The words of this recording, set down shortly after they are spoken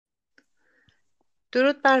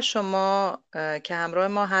درود بر شما که همراه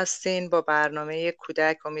ما هستین با برنامه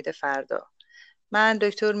کودک امید فردا. من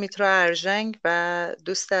دکتر میترا ارژنگ و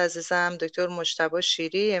دوست عزیزم دکتر مجتبی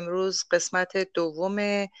شیری امروز قسمت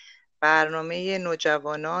دوم برنامه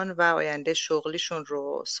نوجوانان و آینده شغلیشون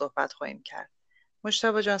رو صحبت خواهیم کرد.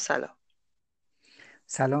 مجتبی جان سلام.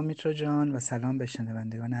 سلام میترا جان و سلام به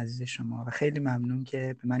شنوندگان عزیز شما و خیلی ممنون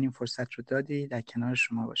که به من این فرصت رو دادی در کنار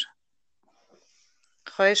شما باشم.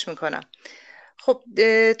 خواهش میکنم. خب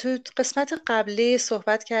تو قسمت قبلی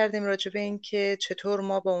صحبت کردیم راجع به این که چطور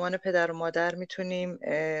ما به عنوان پدر و مادر میتونیم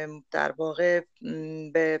در واقع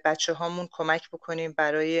به بچه هامون کمک بکنیم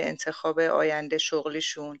برای انتخاب آینده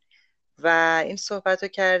شغلیشون و این صحبت رو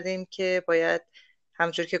کردیم که باید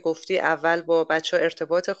همونجور که گفتی اول با بچه ها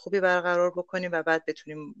ارتباط خوبی برقرار بکنیم و بعد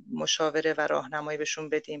بتونیم مشاوره و راهنمایی بهشون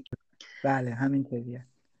بدیم. بله همینطوریه.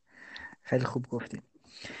 خیلی خوب گفتید.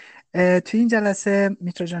 توی این جلسه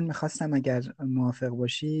میترا جان میخواستم اگر موافق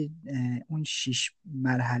باشی اون 6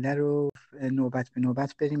 مرحله رو نوبت به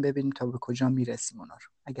نوبت بریم ببینیم تا به کجا میرسیم اونا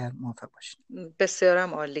رو، اگر موافق باشید.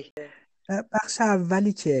 بسیارم عالی. بخش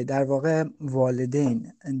اولی که در واقع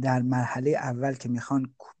والدین در مرحله اول که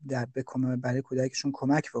میخوان برای کودکشون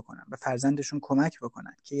کمک بکنن و فرزندشون کمک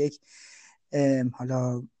بکنن که یک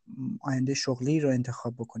حالا آینده شغلی رو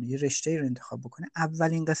انتخاب بکنه، یه رشته رو انتخاب بکنه،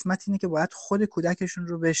 اولین قسمت اینه که باید خود کودکشون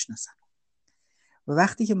رو بشناسن. و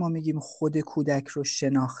وقتی که ما میگیم خود کودک رو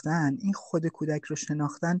شناختن، این خود کودک رو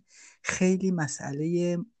شناختن خیلی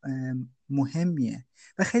مسئله مهمیه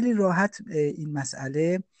و خیلی راحت این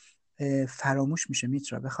مسئله فراموش میشه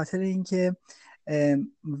میترا، به خاطر اینکه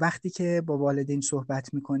وقتی که با والدین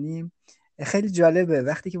صحبت میکنیم خیلی جالبه.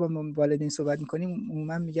 وقتی که با والدین صحبت میکنیم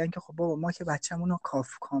عموما میگن که خب بابا ما که بچه‌مون رو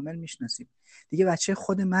کامل میشناسیم، دیگه بچه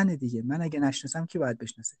خود منه دیگه، من اگه نشناسم کی باید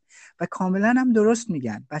بشناسه؟ و کاملا هم درست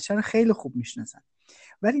میگن، بچه رو خیلی خوب میشناسن.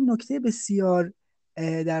 ولی نکته بسیار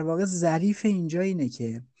در واقع ظریف اینجا اینه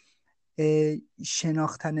که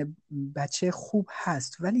شناختن بچه خوب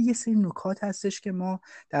هست، ولی یه سری نکات هستش که ما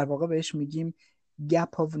در واقع بهش میگیم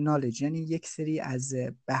gap of knowledge، یعنی یک سری از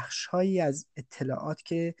بخش‌هایی از اطلاعات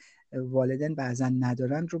که والدین بعضا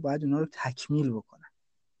ندارن رو باید اونا رو تکمیل بکنن.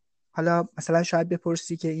 حالا مثلا شاید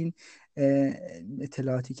بپرسی که این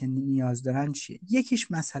اطلاعاتی که نیاز دارن چیه؟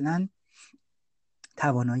 یکیش مثلا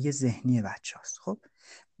توانایی ذهنی بچه هست. خب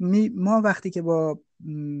ما وقتی که با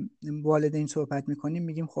والدین صحبت میکنیم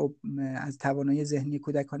میگیم خب از توانایی ذهنی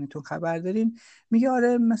کودکانتون خبر دارین؟ میگه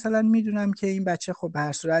آره مثلا میدونم که این بچه خب به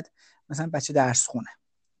هر صورت مثلا بچه درس خونه،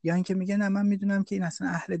 یا اینکه میگه نه من میدونم که این اصلا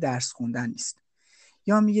اهل درس خوندن نیست،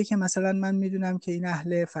 یا میگه که مثلا من میدونم که این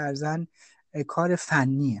اهل فرزن کار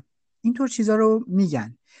فنیه. اینطور چیزا رو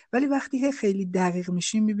میگن، ولی وقتی که خیلی دقیق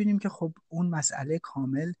میشیم میبینیم که خب اون مسئله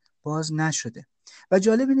کامل باز نشده. و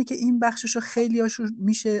جالب اینه که این بخشش رو خیلی هاشو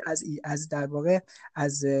میشه از در واقع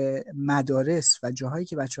از مدارس و جاهایی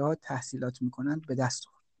که بچه ها تحصیلات میکنن به دست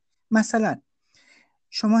آورد. مثلا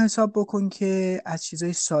شما حساب بکن که از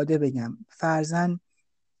چیزای ساده بگم، فرضاً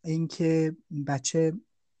اینکه بچه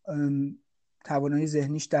توانایی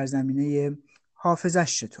ذهنیش در زمینه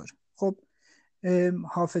حافظش چطور. خب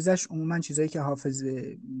حافظش عموما چیزایی که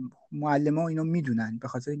معلم‌ها اینو میدونن، به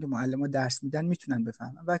خاطر اینکه معلم‌ها درس میدن میتونن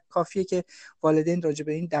بفهمن و کافیه که والدین راجع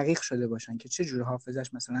به این دقیق شده باشن که چه جور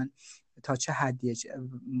حافظش مثلا تا چه حدیه،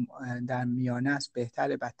 در میانه است،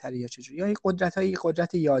 بهتره بدتره یا چه جور، یا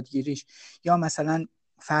قدرت یادگیریش، یا مثلا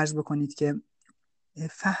فرض بکنید که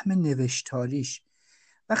فهم نوشتاریش.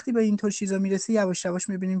 وقتی به اینطور چیزا میرسه یواش یواش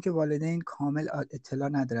میبینیم که والدین کامل اطلاع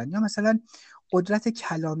ندارن. یا مثلا قدرت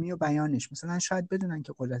کلامی و بیانش، مثلا شاید بدونن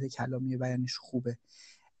که قدرت کلامی و بیانش خوبه،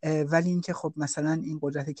 ولی اینکه خب مثلا این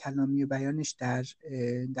قدرت کلامی و بیانش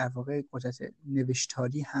در واقع قدرت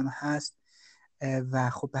نوشتاری هم هست. و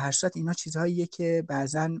خب به هر صورت اینا چیزهاییه که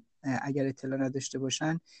بعضا اگر اطلاع نداشته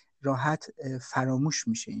باشن راحت فراموش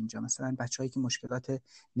میشه. اینجا مثلا بچه‌هایی که مشکلات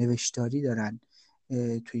نوشتاری دارن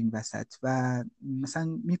تو این وسط و مثلا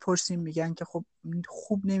میپرسیم میگن که خب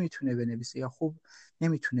خوب نمیتونه بنویسه یا خوب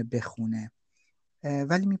نمیتونه بخونه،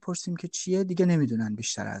 ولی میپرسیم که چیه، دیگه نمیدونن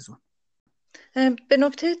بیشتر از اون. به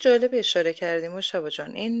نکته جالب اشاره کردیم مشتبه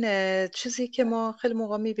جان. این چیزی که ما خیلی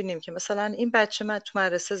موقع میبینیم که مثلا این بچه من تو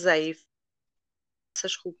مدرسه ضعیف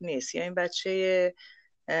خوب نیست یا این بچه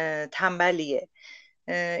تنبلیه.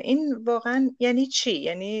 این واقعا یعنی چی؟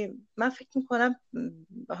 یعنی من فکر میکنم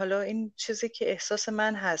حالا این چیزی که احساس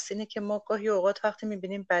من هست اینه که ما گاهی اوقات وقتی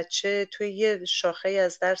میبینیم بچه توی یه شاخه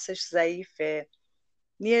از درسش ضعیفه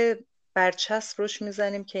یه برچسب روش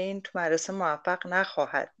میزنیم که این تو مدرسه موفق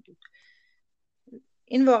نخواهد بود.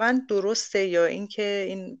 این واقعا درسته یا اینکه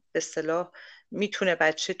این به اصطلاح میتونه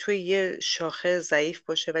بچه توی یه شاخه ضعیف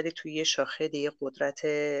باشه ولی توی یه شاخه دیگه قدرت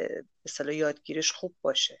به اصطلاح یادگیریش خوب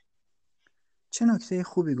باشه. چه نکته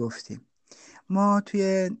خوبی گفتی. ما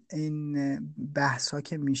توی این بحث ها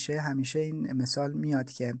که میشه همیشه این مثال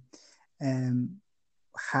میاد که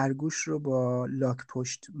خرگوش رو با لاک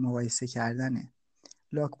پشت مقایسه کردنه.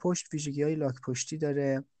 لاک پشت ویژگی های لاک پشتی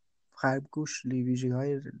داره، خرگوش ویژگی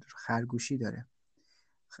های خرگوشی داره.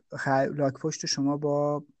 لاک پشت شما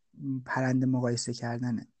با پرنده مقایسه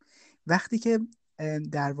کردنه. وقتی که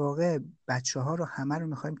در واقع بچه ها رو همه رو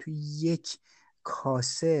میخوایم توی یک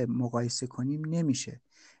کاسه مقایسه کنیم نمیشه.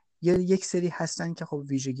 یک سری هستن که خب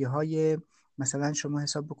ویژگی های، مثلا شما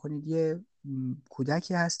حساب بکنید یه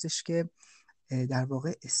کودکی هستش که در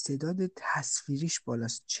واقع استعداد تصویریش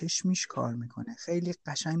بالاست، چشمیش کار میکنه، خیلی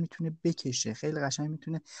قشنگ میتونه بکشه، خیلی قشنگ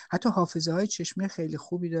میتونه، حتی حافظه های چشمی خیلی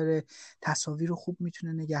خوبی داره، تصاویر رو خوب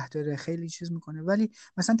میتونه نگه داره، خیلی چیز میکنه، ولی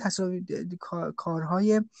مثلا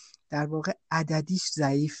کارهای در واقع عددیش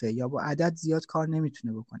ضعیفه یا با عدد زیاد کار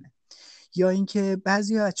نمیتونه بکنه. یا اینکه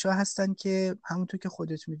بعضی بچه‌ها هستن که همونطور که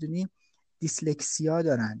خودت میدونی دیسلکسیا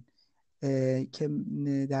دارن، که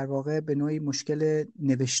در واقع به نوعی مشکل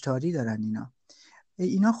نوشتاری دارن.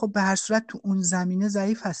 اینا خب به هر صورت تو اون زمینه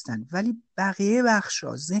ضعیف هستن، ولی بقیه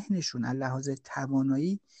بخشا ذهنشون از لحاظ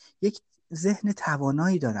توانایی یک ذهن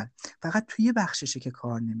توانایی دارن، فقط توی بخششه که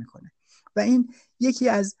کار نمیکنه. و این یکی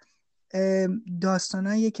از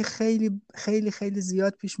داستاناییه که خیلی خیلی خیلی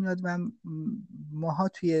زیاد پیش میاد و ماها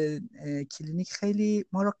توی کلینیک خیلی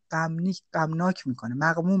ما رو غمناک میکنه،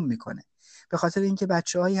 مغموم میکنه، به خاطر اینکه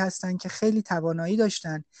بچه‌هایی هستن که خیلی توانایی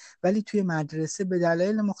داشتن ولی توی مدرسه به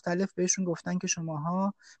دلایل مختلف بهشون گفتن که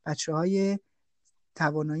شماها بچه‌های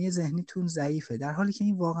توانایی ذهنیتون ضعیفه، در حالی که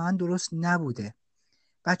این واقعا درست نبوده.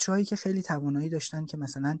 بچه‌هایی که خیلی توانایی داشتن که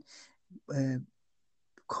مثلا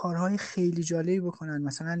کارهای خیلی جالبی بکنن،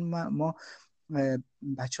 مثلا ما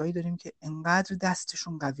بچه‌هایی داریم که انقدر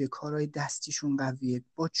دستشون قویه، کارهای دستیشون قویه،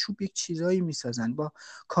 با چوب یک چیزایی میسازن، با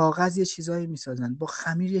کاغذ یه چیزایی میسازن، با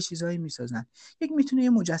خمیر یه چیزایی میسازن. یک میتونه یه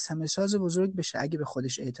مجسمه ساز بزرگ بشه اگه به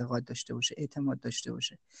خودش اعتقاد داشته باشه، اعتماد داشته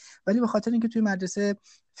باشه. ولی به خاطر اینکه توی مدرسه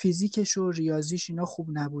فیزیکش و ریاضیش اینا خوب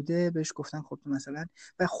نبوده، بهش گفتن خب مثلا،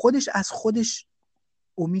 و خودش از خودش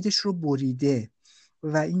امیدش رو بریده.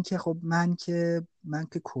 و اینکه خب من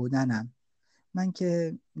که کودنم، من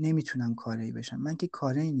که نمیتونم کاری بشم، من که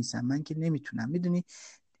کاری نیستم، من که نمیتونم. میدونی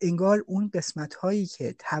انگار اون قسمت هایی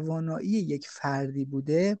که توانایی یک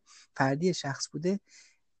فردی شخص بوده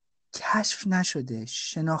کشف نشده،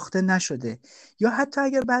 شناخته نشده، یا حتی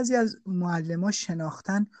اگر بعضی از معلم‌ها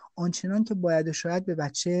شناختن، آنچنان که باید و شاید به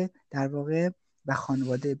بچه در واقع و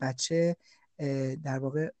خانواده بچه در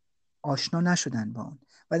واقع آشنا نشدن با اون،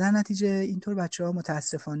 و در نتیجه اینطور بچه‌ها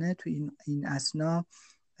متاسفانه تو این اثنا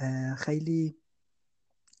خیلی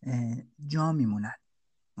جا میمونن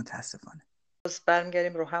متاسفانه. باز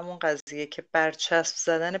برمیگردیم رو همون قضیه که برچسب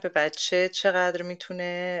زدن به بچه چقدر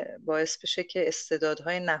میتونه باعث بشه که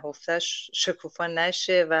استعدادهای نهفتش شکوفا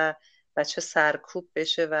نشه و بچه سرکوب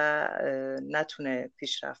بشه و نتونه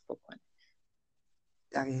پیشرفت بکنه.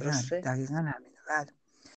 دقیقاً درسته؟ همینه.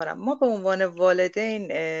 بله. ما به عنوان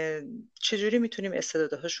والدین چجوری میتونیم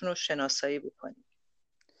استعدادهاشون رو شناسایی بکنیم؟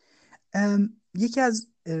 یکی از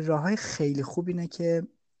راه‌های خیلی خوب اینه که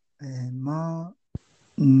ما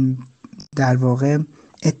در واقع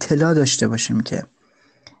اطلاع داشته باشیم که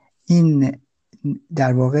این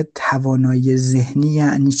در واقع توانایی ذهنی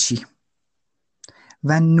یعنی چی.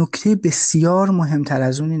 و نکته بسیار مهمتر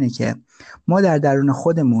از اون اینه که ما در درون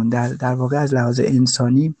خودمون در واقع از لحاظ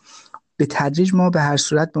انسانی به تدریج ما به هر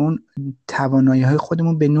صورت به اون توانایی‌های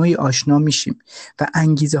خودمون به نوعی آشنا میشیم و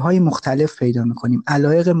انگیزه‌های مختلف پیدا می‌کنیم،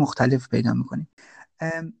 علایق مختلف پیدا می‌کنیم.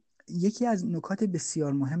 یکی از نکات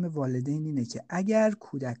بسیار مهم والدین اینه که اگر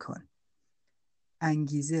کودکان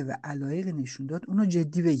انگیزه و علایق نشون داد، اونو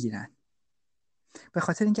جدی بگیرن. به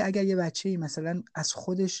خاطر اینکه اگر یه بچه‌ای مثلا از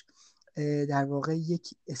خودش در واقع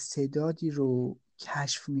یک استعدادی رو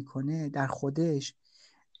کشف میکنه در خودش،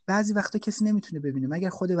 بعضی وقتا کسی نمیتونه ببینه مگر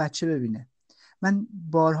خود بچه ببینه. من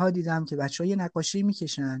بارها دیدم که بچه‌ها یه نقاشی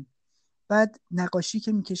میکشن، بعد نقاشی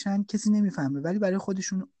که میکشن کسی نمیفهمه ولی برای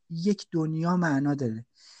خودشون یک دنیا معنا داره.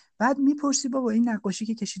 بعد میپرسی بابا این نقاشی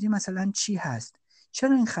که کشیدی مثلا چی هست؟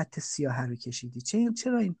 چرا این خط سیاه رو کشیدی؟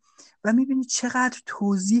 چرا این؟ و میبینی چقدر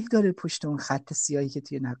توضیح داره پشت اون خط سیاهی که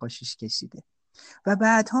توی نقاشیش کشیده. و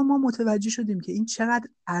بعدها ما متوجه شدیم که این چقدر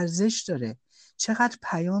ارزش داره، چقدر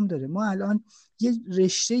پیام داره. ما الان یه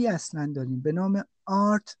رشته‌ای اصلا داریم به نام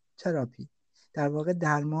آرت تراپی، در واقع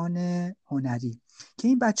درمان هنری، که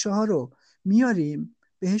این بچه‌ها رو میاریم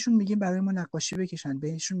بهشون میگیم برای ما نقاشی بکشن،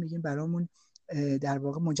 بهشون میگیم برامون در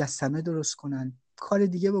واقع مجسمه درست کنن، کار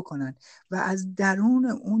دیگه بکنن و از درون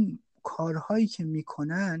اون کارهایی که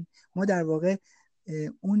میکنن ما در واقع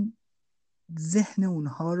اون ذهن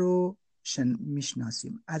اونها رو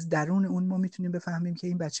میشناسیم. از درون اون ما میتونیم بفهمیم که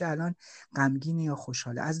این بچه الان غمگینه یا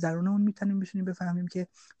خوشحاله. از درون اون میتونیم بفهمیم که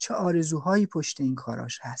چه آرزوهایی پشت این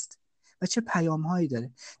کاراش هست و چه پیامهایی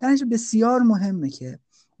داره. در نتیجه بسیار مهمه که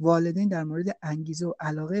والدین در مورد انگیزه و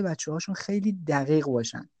علاقه بچه‌هاشون خیلی دقیق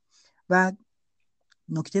باشن. و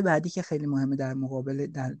نکته بعدی که خیلی مهمه در مقابل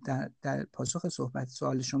در پاسخ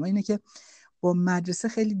سوال شما اینه که با مدرسه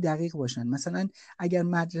خیلی دقیق باشن. مثلا اگر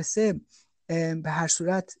مدرسه به هر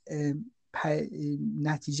صورت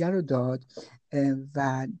نتیجه رو داد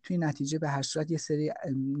و توی نتیجه به هر صورت یه سری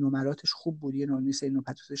نمراتش خوب بود، یه سری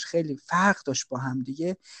نمراتش خیلی فرق داشت با هم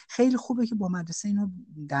دیگه، خیلی خوبه که با مدرسه اینو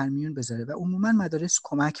در میون بذاره و عموما مدارس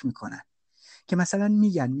کمک میکنن که مثلا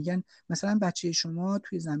میگن مثلا بچه شما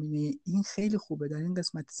توی زمینه این خیلی خوبه، در این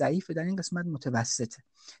قسمت ضعیفه، در این قسمت متوسطه.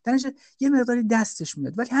 در نتیجه یه مقداری دستش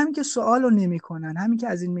میاد. ولی همین که سوالو نمیکنن، همین که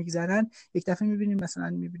از این میگذرن، یک دفعه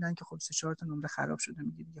میبینن که خب 3-4 تا نمره خراب شده،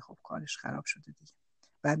 میگه دیگه خب کارش خراب شده دیگه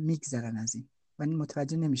و میگذرن از این و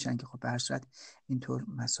متوجه نمیشن که خب به هر صورت اینطور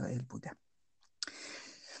مسائل بوده.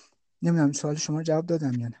 نمیدونم سوال شما رو جواب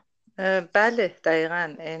دادم یا نه؟ بله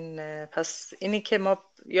دقیقاً. پس اینی که ما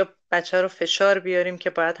یا بچه رو فشار بیاریم که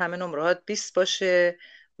باید همه نمرهات 20 باشه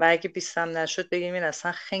و اگه 20 هم نشد بگیم این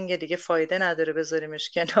اصلا خنگ دیگه فایده نداره بذاریمش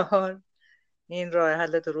کنار، این راه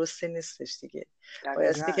حل درستی نیستش دیگه.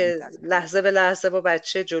 بایستی که لحظه به لحظه با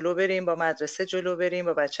بچه جلو بریم، با مدرسه جلو بریم،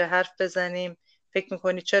 با بچه حرف بزنیم. فکر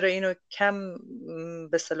میکنی چرا اینو کم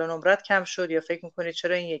به اصطلاح نمرات کم شد، یا فکر میکنی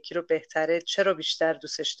چرا این یکی رو بهتره، چرا بیشتر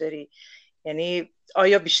دوستش داری، یعنی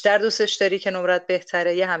آیا بیشتر دوستش داری که نمرات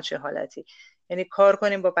بهتره، یه همچین حالتی. یعنی کار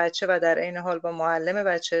کنیم با بچه و در عین حال با معلم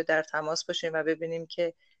بچه در تماس باشیم و ببینیم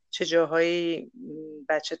که چه جاهایی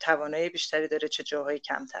بچه توانایی بیشتری داره، چه جاهایی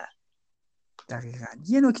کمتر. دقیقاً.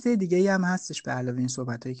 یه نکته دیگه ای هم هستش به علاوه این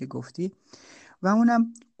صحبتایی که گفتی و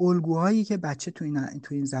اونم الگوهایی که بچه تو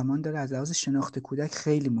این زمان داره. از لحاظ شناخت کودک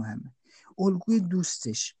خیلی مهمه. الگوی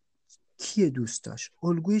دوستش، کیه دوست داشت،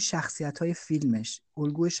 الگوی شخصیت‌های فیلمش،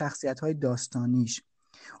 الگوی شخصیت‌های داستانیش،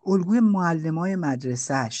 الگوی معلمای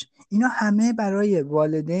مدرسهش، اینا همه برای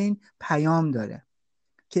والدین پیام داره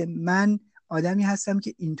که من آدمی هستم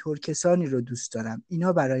که اینطور کسانی رو دوست دارم،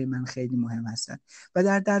 اینا برای من خیلی مهم هستن و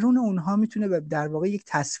در درون اونها میتونه در واقع یک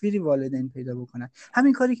تصویری والدین پیدا بکنن.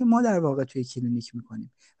 همین کاری که ما در واقع توی کلینیک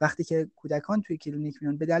میکنیم. وقتی که کودکان توی کلینیک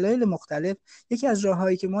میان به دلایل مختلف، یکی از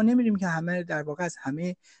راههایی که ما نمیریم که همه در واقع از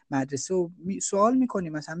همه مدرسه و سوال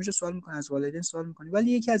میکنیم، از همه سوال میکنیم، از والدین سوال میکنیم،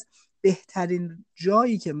 ولی یکی از بهترین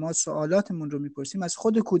جایی که ما سوالاتمون رو میپرسیم از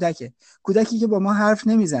خود کودکی که با ما حرف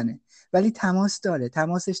نمیزنه ولی تماس داره.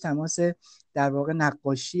 تماسش تماس در واقع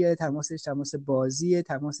نقاشیه، تماسش تماس بازیه،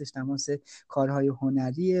 تماسش تماس کارهای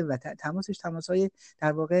هنریه و تماسش تماسهای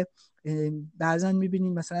در واقع بعضا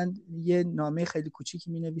میبینیم مثلا یه نامه خیلی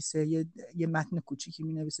کوچیکی مینویسه، یه متن کوچیکی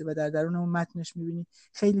مینویسه و در درون اون متنش میبینی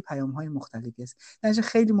خیلی پیام‌های مختلفی است. درنچه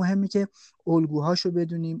خیلی مهمه که الگوهاشو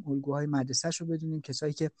بدونیم، الگوهای مدرسه‌شو بدونیم،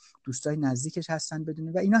 کسایی که دوستای نزدیکش هستن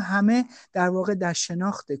بدونیم و اینا همه در واقع در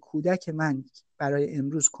شناخت کودک من برای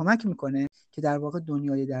امروز کمک میکنه که در واقع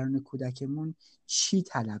دنیای درون کودکمون چی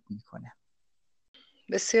طلب میکنه.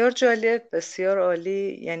 بسیار جالب، بسیار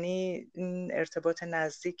عالی. یعنی این ارتباط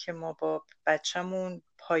نزدیک که ما با بچه‌مون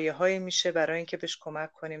پایه‌هایی میشه برای اینکه بهش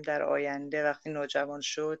کمک کنیم در آینده وقتی نوجوان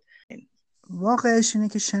شد. واقعش اینه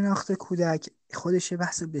که شناخت کودک خودش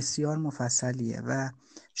بحث بسیار مفصلیه و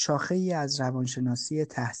شاخه ای از روانشناسی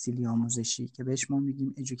تحصیلی آموزشی که بهش ما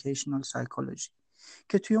میگیم educational psychology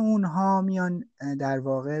که توی اونها میان در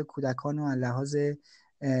واقع کودکان رو از لحاظ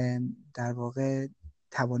در واقع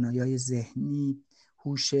توانایی ذهنی،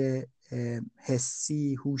 هوش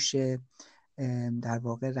حسی، هوش در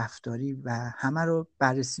واقع رفتاری و همه رو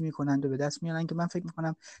بررسی میکنند و به دست میارن که من فکر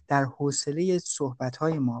میکنم در حوصله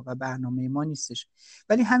صحبت‌های ما و برنامه ما نیستش.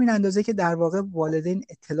 ولی همین اندازه که در واقع والدین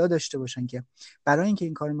اطلاع داشته باشن که برای اینکه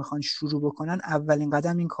این کارو میخوان شروع بکنن، اولین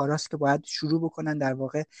قدم این کاراست که باید شروع بکنن در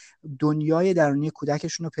واقع دنیای درونی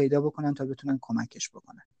کودکشون رو پیدا بکنن تا بتونن کمکش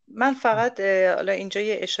بکنن. من فقط حالا اینجا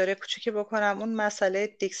یه اشاره کوچیکی بکنم. اون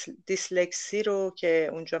مسئله دیسلکسی رو که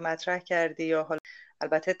اونجا مطرح کردی، یا حالا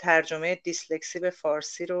البته ترجمه دیسلکسی به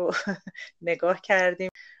فارسی رو نگاه کردیم.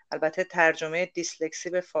 البته ترجمه دیسلکسی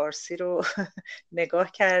به فارسی رو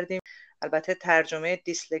نگاه کردیم. البته ترجمه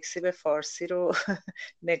دیسلکسی به فارسی رو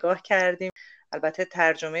نگاه کردیم. البته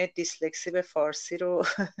ترجمه دیسلکسی به فارسی رو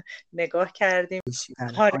نگاه کردیم.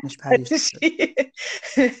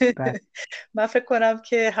 من فکر کنم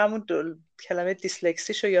که همون کلمه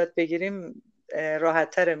دیسلکسیشو یاد بگیریم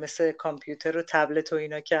راحت مثل کامپیوتر و تبلت و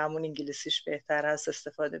اینا که همون انگلیسیش بهتر هست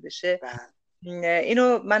استفاده بشه. بله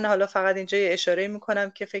اینو من حالا فقط اینجا یه اشاره میکنم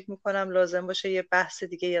که فکر میکنم لازم باشه یه بحث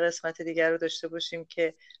دیگه، یه قسمت دیگر رو داشته باشیم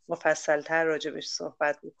که مفصل‌تر راجبش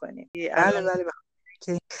صحبت بکنیم. بله الان بله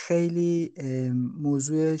که خیلی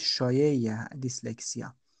موضوع شایعیه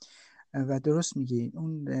دیسلکسیا و درست میگی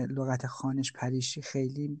اون لغت خوانش پریشی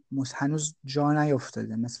خیلی هنوز جا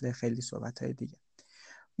نیفتاده مثل خیلی صحبت‌های دیگه.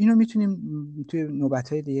 اینو میتونیم توی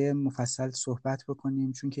نوبت‌های دیگه مفصل صحبت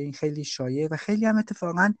بکنیم چون که این خیلی شایع و خیلی هم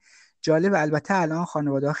اتفاقا جالب. البته الان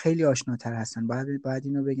خانواده‌ها خیلی آشناتر هستن، باید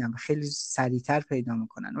اینو بگم، خیلی سریعتر پیدا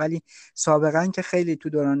میکنن، ولی سابقا که خیلی تو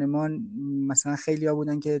دوران ما مثلا خیلی‌ها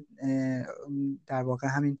بودن که در واقع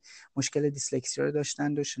همین مشکل دیسلکسیا رو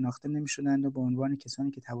داشتن و شناخته نمی‌شدن و به عنوان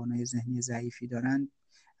کسانی که توانایی ذهنی ضعیفی دارن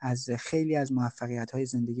از خیلی از موفقیت‌های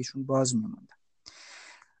زندگیشون باز می‌موندن.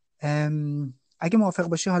 اگه موافق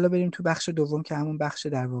باشی حالا بریم تو بخش دوم که همون بخش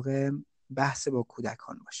در واقع بحث با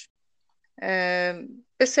کودکان باشه.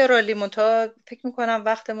 بسیار عالی. منتها فکر میکنم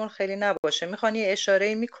وقتمون خیلی نباشه، میخوان یه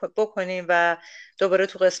اشاره بکنیم و دوباره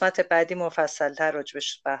تو قسمت بعدی مفصل‌تر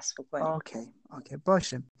راجبش بحث بکنیم. اوکی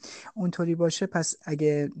باشه، اونطوری باشه. پس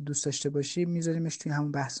اگه دوست داشته باشی میذاریمش توی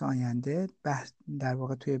همون بحث آینده، در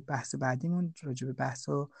واقع توی بحث بعدیمون راجع به بحث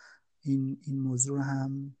و این موضوع رو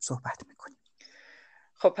هم صحبت میکنیم.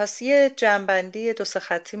 خب پس یه جنبندی دو سه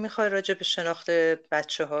خطی میخوای راجع به شناخت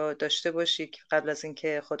بچه ها داشته باشی که قبل از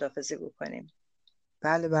اینکه خداحافظی بکنیم؟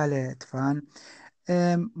 بله اتفاقا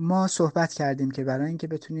ما صحبت کردیم که برای اینکه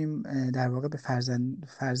بتونیم در واقع به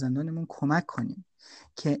فرزندانمون کمک کنیم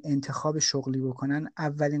که انتخاب شغلی بکنن،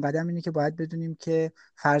 اولین قدم اینه که باید بدونیم که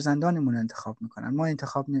فرزندانمون انتخاب میکنن، ما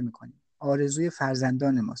انتخاب نمیکنیم. آرزوی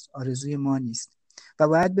فرزندان ماست، آرزوی ما نیست. و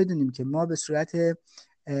باید بدونیم که ما به صورت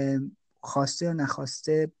خواسته یا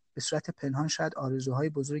نخواسته، به صورت پنهان شاید آرزوهای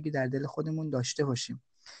بزرگی در دل خودمون داشته باشیم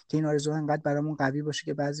که این آرزوها انقدر برامون قوی باشه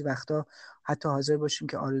که بعضی وقتا حتی حاضر باشیم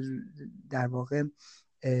که در واقع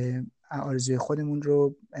آرزوی خودمون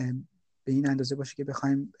رو به این اندازه باشه که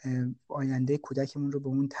بخوایم آینده کودکمون رو به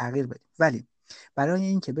اون تغییر بدیم. ولی برای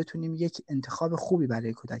اینکه بتونیم یک انتخاب خوبی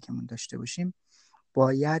برای کودکمون داشته باشیم،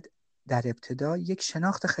 باید در ابتدا یک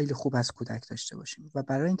شناخت خیلی خوب از کودک داشته باشیم و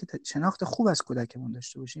برای اینکه شناخت خوب از کودکمون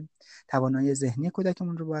داشته باشیم، توانایی ذهنی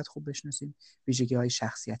کودکمون رو باید خوب بشناسیم، ویژگی‌های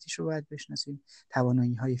شخصیتیش رو باید بشناسیم،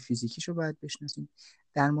 توانایی‌های فیزیکیش رو باید بشناسیم،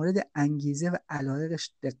 در مورد انگیزه و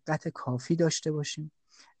علایقش دقت کافی داشته باشیم،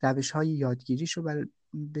 روش‌های یادگیریش رو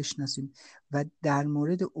بشناسیم و در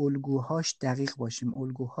مورد الگوهاش دقیق باشیم،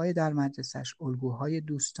 الگوهای در مدرسه‌اش، الگوهای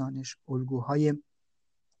دوستانش، الگوهای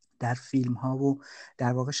در فیلم ها و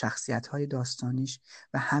در واقع شخصیت های داستانیش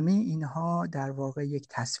و همه اینها در واقع یک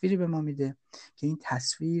تصویری به ما میده که این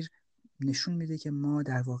تصویر نشون میده که ما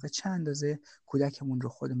در واقع چه اندازه کودکمون رو،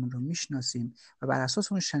 خودمون رو میشناسیم و بر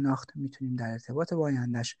اساس اون شناخت میتونیم در ارتباط با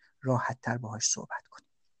آیندهش راحت تر باهاش صحبت کنیم.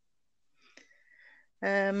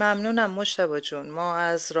 ممنونم مجتبی جون. ما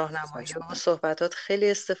از راهنمایی خواهش و میکنم. صحبتات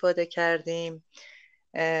خیلی استفاده کردیم.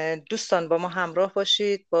 دوستان با ما همراه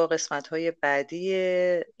باشید با قسمت‌های بعدی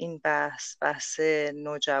این بحث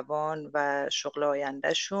نوجوان و شغل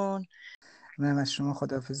آیندهشون. من از شما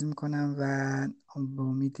خداحافظی میکنم و به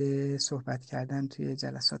امید صحبت کردن توی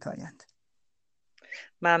جلسات آینده.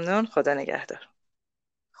 ممنون. خدا نگهدار.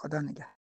 خدا نگهدار.